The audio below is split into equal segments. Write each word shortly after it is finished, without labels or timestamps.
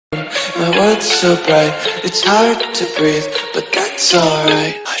My world's so bright, it's hard to breathe, but that's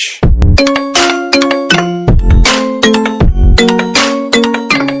alright. Hush.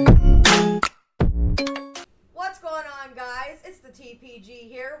 What's going on, guys? It's the TPG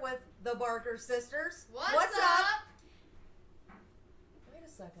here with the Barker sisters. What's up? Wait a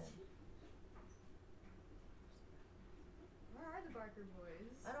second. Where are the Barker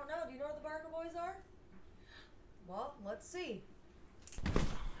boys? I don't know. Do you know where the Barker boys are? Well, let's see.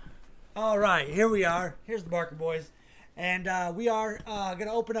 All right, here we are. Here's the Barker boys. And we are going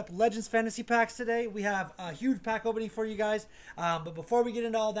to open up Legends Fantasy Packs today. We have a huge pack opening for you guys. But before we get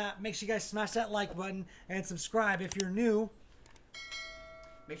into all that, make sure you guys smash that like button and subscribe if you're new.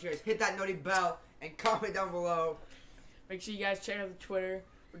 Make sure you guys hit that noty bell and comment down below. Make sure you guys check out the Twitter.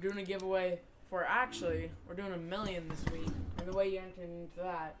 We're doing a giveaway for we're doing 1 million this week. And the way you enter into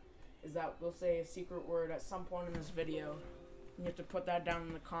that is that we'll say a secret word at some point in this video. You have to put that down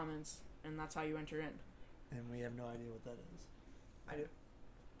in the comments, and that's how you enter in. And we have no idea what that is. I do.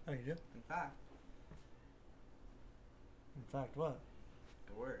 Oh, you do? In fact, what?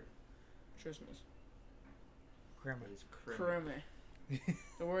 the word. Christmas. Grammar. Is creamy. Creamy.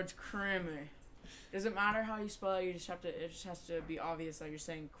 The word's creamy. Doesn't matter how you spell it. It just has to be obvious that you're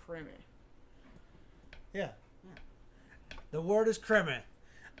saying creamy. Yeah. The word is creamy.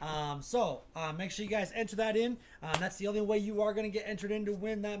 So make sure you guys enter that in. That's the only way you are going to get entered in to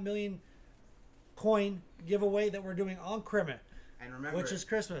win that 1 million coin giveaway that we're doing on Creamy. And remember, which is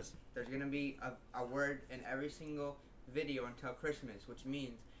Christmas. There's going to be a word in every single video until Christmas, which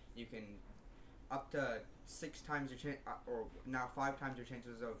means you can up to 6 times your chance, or now 5 times your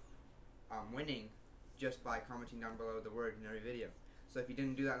chances of winning just by commenting down below the word in every video. So if you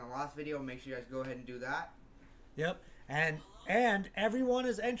didn't do that in the last video, make sure you guys go ahead and do that. Yep. And everyone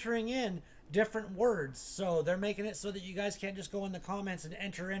is entering in different words. So they're making it so that you guys can't just go in the comments and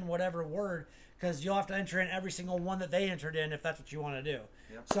enter in whatever word, because you'll have to enter in every single one that they entered in if that's what you want to do.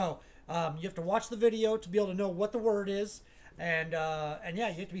 Yep. So you have to watch the video to be able to know what the word is. And yeah,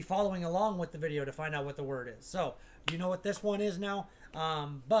 you have to be following along with the video to find out what the word is. So you know what this one is now.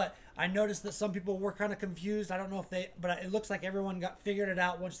 But I noticed that some people were kind of confused. I don't know if but it looks like everyone figured it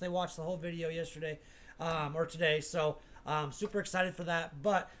out once they watched the whole video yesterday or today. So super excited for that.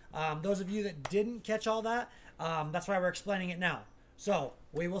 But those of you that didn't catch all that, that's why we're explaining it now. So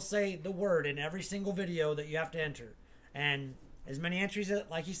we will say the word in every single video that you have to enter. And as many entries,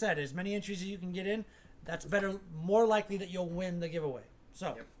 like you said, as many entries as you can get in, that's better, more likely that you'll win the giveaway.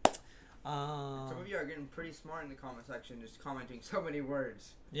 So, yep. Some of you are getting pretty smart in the comment section, just commenting so many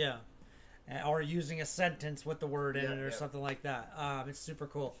words. Yeah. Or using a sentence with the word in it or yep. something like that. It's super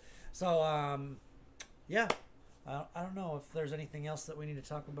cool. So, yeah. I don't know if there's anything else that we need to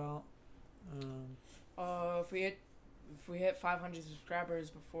talk about. If we hit 500 subscribers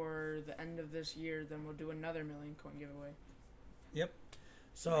before the end of this year, then we'll do another 1 million coin giveaway. Yep.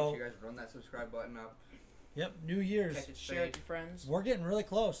 So make sure you guys run that subscribe button up. Yep. New Year's. Share it with your friends. We're getting really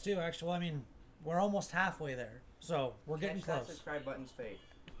close too. Actually, I mean, we're almost halfway there. So we're getting close. That subscribe button's fade.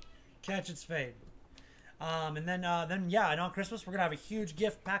 Catch its fade. And then yeah, and on Christmas we're gonna have a huge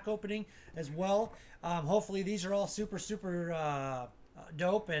gift pack opening as well. Hopefully these are all super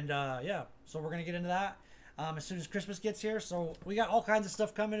dope, and yeah, so we're gonna get into that as soon as Christmas gets here. So we got all kinds of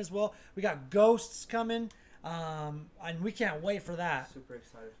stuff coming as well. We got ghosts coming, and we can't wait for that. Super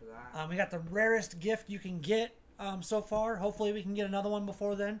excited for that. We got the rarest gift you can get so far. Hopefully we can get another one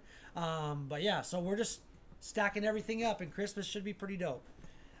before then. But yeah, so we're just stacking everything up, and Christmas should be pretty dope.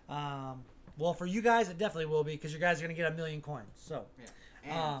 Well, for you guys, it definitely will be, because you guys are going to get 1 million coins. So,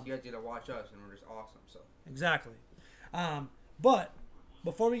 yeah. And you guys get to watch us, and we're just awesome. So exactly. But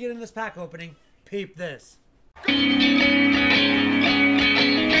before we get into this pack opening, peep this.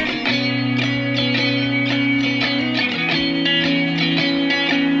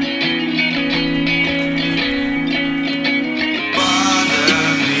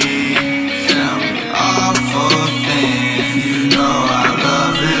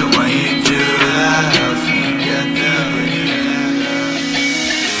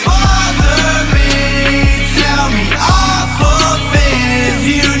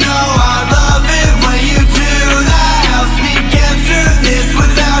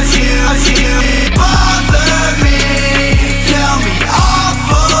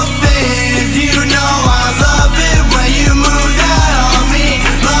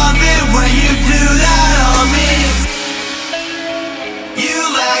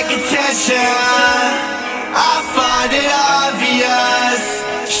 I find it obvious.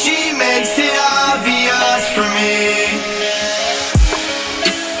 She makes it obvious for me.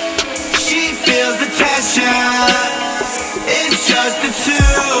 She feels the tension. It's just the two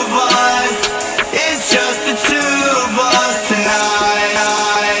of us.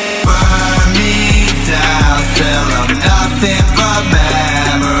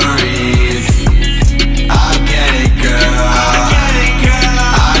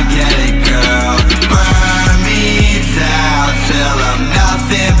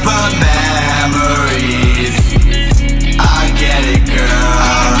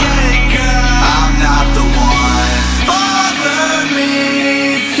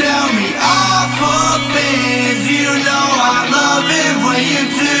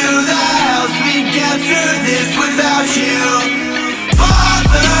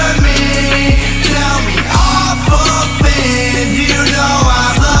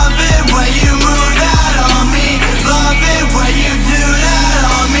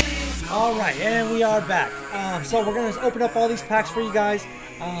 So we're gonna open up all these packs for you guys,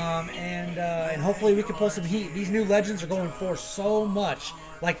 and hopefully we can pull some heat. These new legends are going for so much.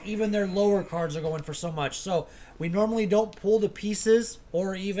 Like even their lower cards are going for so much. So we normally don't pull the pieces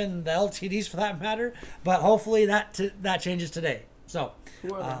or even the LTDs for that matter, but hopefully that changes today. So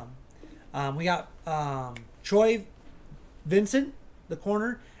Who are we got Troy Vincent, the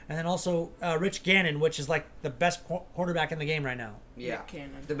corner, and then also Rich Gannon, which is like the best quarterback in the game right now. Yeah, Nick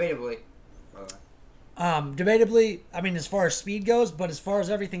Cannon. debatably. Debatably, I mean, as far as speed goes, but as far as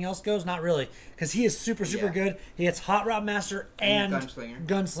everything else goes, not really, because he is super good. He hits Hot Route Master and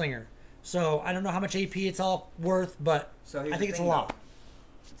Gunslinger. So I don't know how much AP it's all worth, but So I think it's a lot.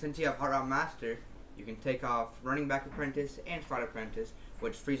 Since you have Hot Route Master, you can take off Running Back Apprentice and Slot Apprentice,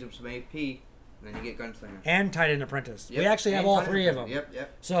 which frees up some AP, and then you get Gunslinger. And Tight End Apprentice. Yep. We actually have And all Tight End 3 of them. Apprentice.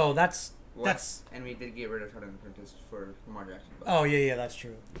 Yep. So that's. And we did get rid of Tight End Apprentice for Lamar Jackson. Oh yeah, that's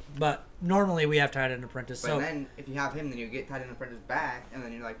true. But normally we have Tight End Apprentice. But So then if you have him, then you get Tight End Apprentice back, and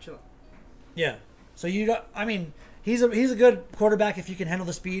then you're like chilling. yeah. So you don't. I mean, he's a good quarterback if you can handle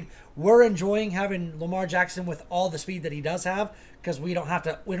the speed. We're enjoying having Lamar Jackson with all the speed that he does have because we don't have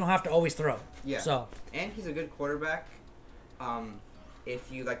to always throw. Yeah. So And he's a good quarterback.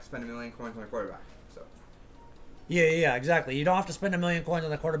 If you like to spend $1 million coins on a quarterback. So. yeah, exactly. You don't have to spend $1 million coins on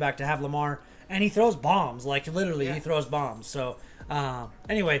the quarterback to have Lamar, and he throws bombs. Like literally, Yeah. he throws bombs. So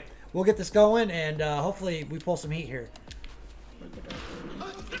anyway, we'll get this going, and hopefully we pull some heat here.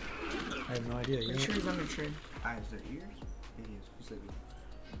 I have no idea. Make sure he's under tree. Eyes, their ears? It is. Sleepy.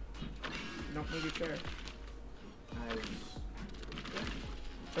 Don't move your chair. Eyes.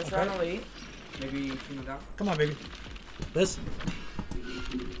 First Okay. round elite. Maybe turn them down. Come on, baby. This.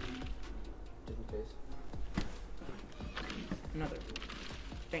 Different face. Another.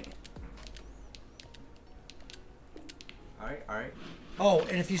 Dang it. Alright. Oh,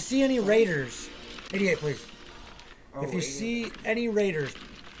 and if you see any Raiders, 88, please. Oh, If you 88. see any Raiders,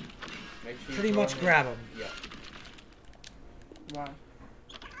 Make sure you pretty throw much them. grab them. Yeah. Why?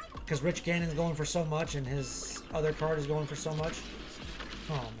 Because Rich Gannon's going for so much, and his other card is going for so much.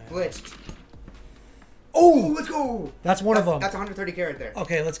 Oh man. Blitzed. Oh, Let's go! that's one of them. That's 130k right there.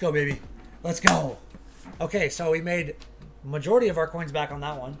 Okay, let's go, baby. Let's go. Okay, so we made majority of our coins back on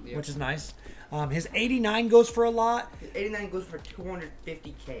that one, Yeah. which is nice. His 89 goes for a lot. 89 goes for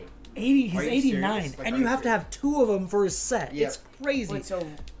 250k. 80, his Are you 89, serious? Like, and are you you have to have 2 of them for his set. Yeah. It's crazy. Wait, so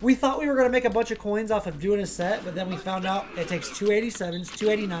We thought we were going to make a bunch of coins off of doing a set, but then we found out it takes 287s,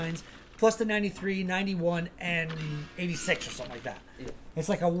 289s, plus the 93, 91, and 86 or something like that. Yeah. It's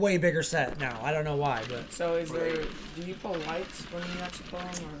like a way bigger set now. I don't know why, but is there? Do you pull lights when you actually pull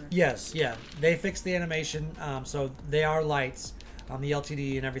them, or? yes, yeah. They fixed the animation, so they are lights. The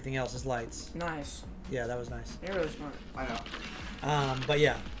LTD and everything else is lights. Nice. Yeah, that was nice. You're really smart. I know. But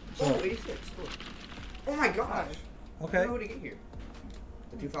yeah. So, Oh, 86. Cool. Oh my gosh. okay, I don't know who to get here.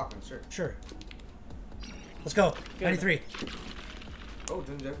 The 2 Falcons, sure. sure. Let's go. Good. 93. Oh,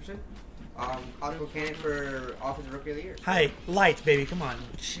 Justin Jefferson. Possible candidate for Offensive Rookie of the Year. Hi, lights, baby. Come on.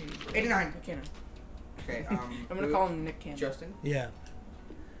 89. Nick Cannon. Okay, I'm gonna call him Nick Cannon. Justin. Yeah.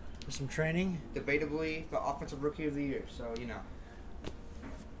 There's some training. Debatably the Offensive Rookie of the Year, so, you know.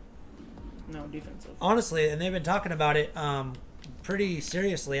 No, defensive. Honestly, and they've been talking about it pretty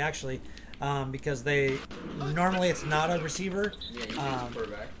seriously, actually, because normally it's not a receiver, Yeah, you can use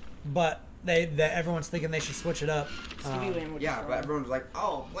quarterback. but everyone's thinking they should switch it up. CD Lamb would Yeah, be but strong. everyone's like,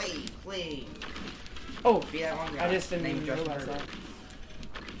 oh, please. Oh, Be that one guy. I just didn't named Justin realize Herbert.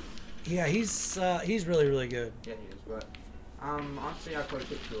 that. Yeah, he's really, really good. Yeah, he is, but honestly, I'd probably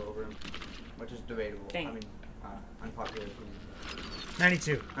pick 2 over him, which is debatable. Dang. I mean, unpopular opinion.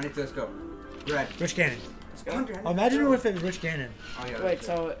 92. I need to let's go. Red. Rich Gannon. Let's go. 100. Oh, imagine if it was Rich Gannon. Oh yeah. Wait, that's it.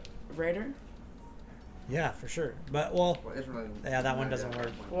 so Raider? Yeah, for sure. But well, Well, it's really, Yeah, that one doesn't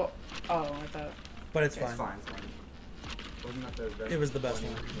work. Well, oh, I thought but it's It's fine. fine. It's fine. Wasn't that the best It was the best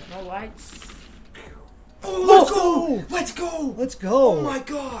one. no lights. Oh, let's go! Let's go! Let's go. Oh my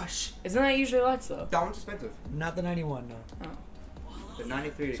gosh! Isn't that usually lights though? That one's expensive. Not the 91, no. The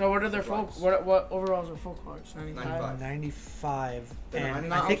 93. So what are their full? Bucks. What overalls are full cards? 95. 95. 95. Yeah, And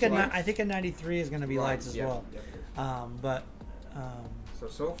 99 I think also lights. I think a 93 is going to be Right, lights as yeah, well. yeah, it is. But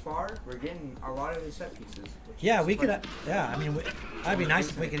So far, we're getting a lot of these set pieces. which yeah, is we could. like- Yeah, I mean, that'd be nice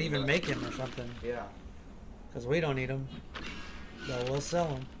if we could even make him or something, Yeah. because we don't need him. So we'll sell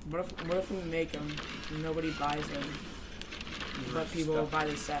him. What if we make them and nobody buys them, but people will buy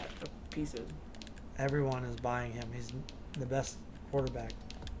the set of pieces? Everyone is buying him. He's the best quarterback.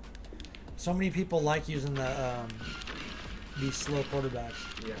 So many people like using these slow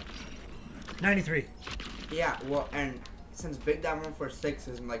quarterbacks. Yeah. 93. Yeah, well, and since Big Diamond 146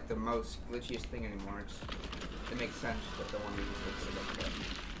 isn't like the most glitchiest thing anymore, it makes sense that the one we just looked at it.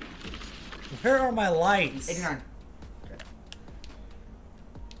 Where are my lights? 89. Okay.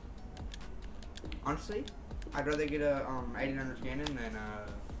 Honestly, I'd rather get a 89 cannon than a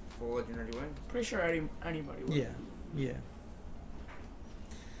full legendary win. Pretty sure anybody would. Yeah, yeah.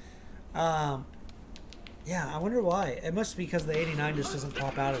 Yeah, I wonder why. It must be because the 89 just doesn't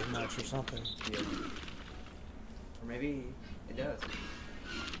pop out as much or something. Yeah. Or maybe it does.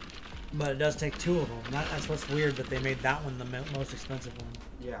 But it does take 2 of them. That's what's weird, that they made that one the most expensive one.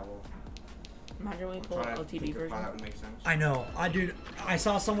 Yeah, well. Imagine we pull I LTD think version. that would make sense. I know. I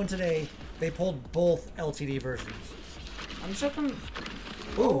saw someone today, they pulled both LTD versions. I'm so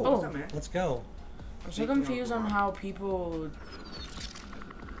Ooh, What's up, man? let's go. I'm so confused on how people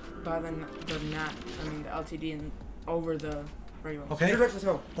buy the LTD and over the regular. Okay, Redux, let's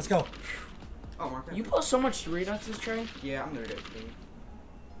go. let's go. Oh, Mark. You pull so much Reduxes, Trey. Yeah, I'm the Redux king.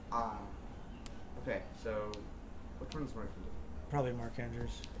 Okay, so which one's Mark? Probably Mark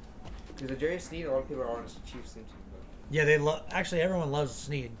Andrews. Because the Jerry Sneed, a lot of people are on Chiefs team. Yeah, they love. Actually, everyone loves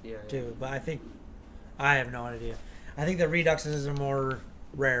Sneed too. But I have no idea. I think the Reduxes are more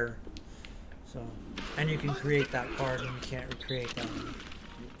rare. So, and you can create that card, and you can't recreate that one.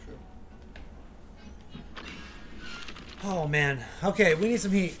 Oh man. Okay, we need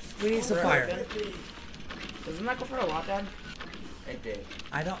some heat. We need some fire. Doesn't that go for a lot, Dad? It did.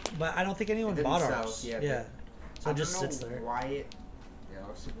 I don't think anyone It didn't bought sell, ours. yeah, Yeah. but So I it just don't know sits there. Why it? Yeah, that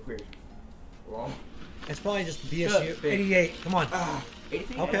was super weird. Well. It's probably just BSU. Big. 88. Come on.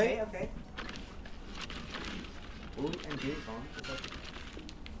 83. Okay. Okay. Ooh, and Jimmy phone. What's up?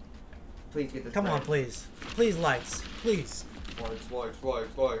 Please get this. Come on, right. please. Please, lights. Please.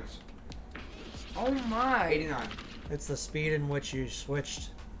 Lights. Oh my. 89. It's the speed in which you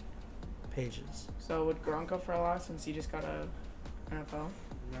switched pages. So would Gronk go for a lot since he just got a NFL?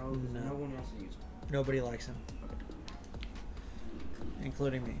 No one wants to use it. Nobody likes him.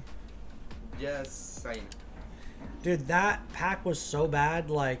 Including me. Yes, I know. Dude, that pack was so bad,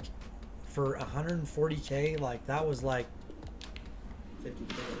 like, for 140k, like, that was, like, 50.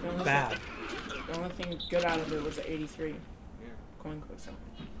 bad. The only thing good out of it was the 83 Yeah. coin quicksell.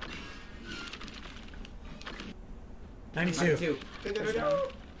 92. First round.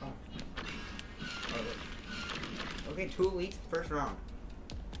 Okay, 2 elites first round.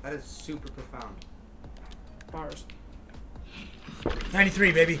 That is super profound. Bars.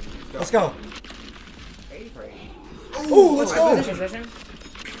 93, baby. Let's go. 83. Ooh, let's go. Position.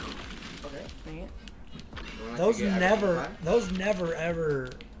 Okay. Dang it. Those never ever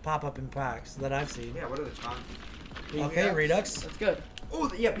pop up in packs that I've seen. Yeah, what are the chances? Okay, Redux. That's good. Oh,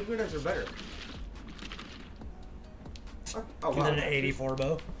 yeah, pink Redux are better. Oh, You wow. did an 84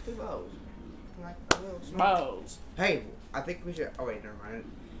 bow. 2 bows. Bows. Hey, I think we should. Oh, wait, never mind.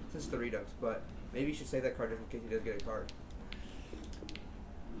 Since the Redux, but maybe you should save that card just in case he does get a card.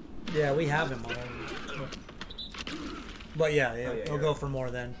 Yeah, we have him already. But yeah, Oh, yeah, he'll you're go right. for more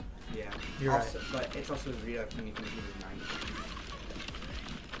then. Yeah. You're also, right. But it's also his Redux and you can use his 90.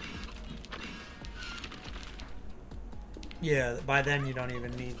 Yeah, by then you don't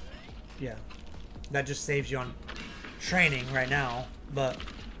even need. Yeah, that just saves you on training right now, but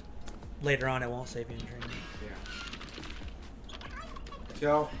later on it won't save you in training. Yeah. Let's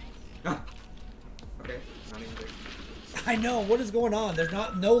go. Okay, not even good. I know, what is going on? There's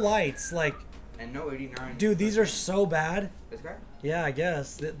no lights. Like, And no 89. dude, these are so bad. This guy? Yeah, I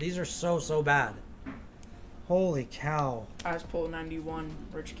guess these are so bad. Holy cow! I just pulled 91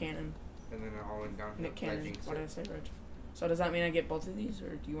 Rich Cannon. And then it all went down. Nick Cannon. What did I say, Rich? So does that mean I get both of these,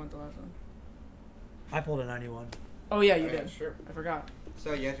 or do you want the last one? I pulled a 91. Oh yeah, you Yeah, did. sure. I forgot.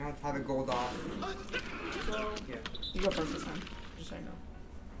 So yeah, you have to have a gold off. So yeah. You go first this time. Just so you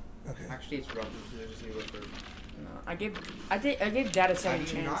know. Okay. Actually, it's rough. So just you go first. No, I gave Dad a second Have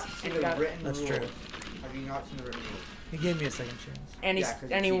you chance, not seen and he the got, written That's rules? true. Have you not seen the written rules? He gave me a second chance. and he Yeah, 'cause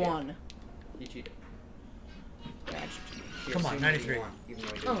you and he cheated. won. He cheated. Yeah, actually. He Come on, assumed 93. he won, even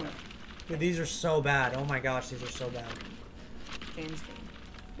though he Oh didn't. no, Dude, these are so bad. Oh my gosh, these are so bad. James game.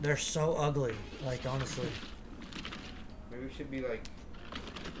 They're so ugly. Like, honestly. Maybe we should be like.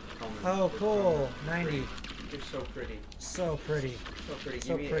 Oh, Coleman. cool. 90. You're so pretty. So pretty. So pretty. So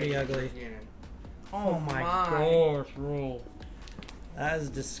Give me an pretty 80 ugly. for Gannon. Oh my gosh, roll. That is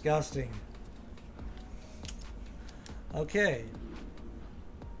disgusting. Okay.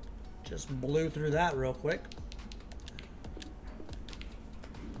 Just blew through that real quick.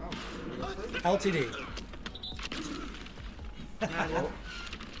 Oh. LTD. Oh.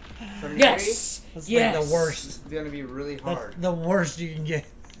 73? Yes. That's Yes. like the This worst. is gonna be really That's hard. the worst you can get.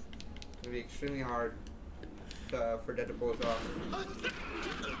 It's gonna be extremely hard. for Dead to pull this off.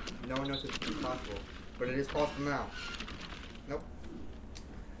 No one knows if it's possible, but it is possible now. Nope.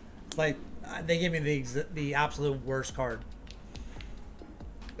 It's like they gave me the absolute worst card.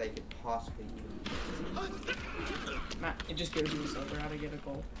 They could possibly use. Nah, it just gives me silver how to get a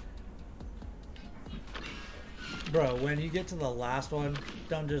goal. Bro, when you get to the last one,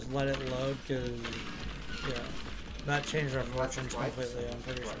 don't just let it load, because, yeah, that changed our fortunes completely, I'm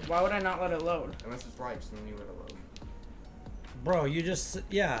pretty sure. Why would I not let it load? Unless it's lights, then you let it load. Bro, you just,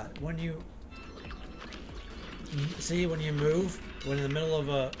 yeah, when you, see, when you move, when in the middle of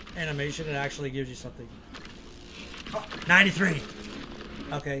a animation, it actually gives you something. Oh, 93!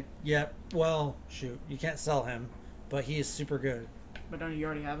 Okay, yeah, well, shoot, you can't sell him, but he is super good. But don't you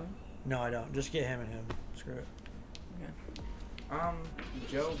already have him? No, I don't. Just get him and him. Screw it.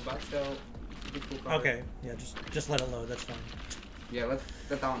 Joe, Busto, cool card. Okay, yeah, just let it load. That's fine. Yeah, let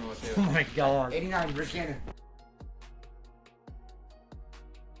that one load too. Oh my god. 89, Rick Cannon.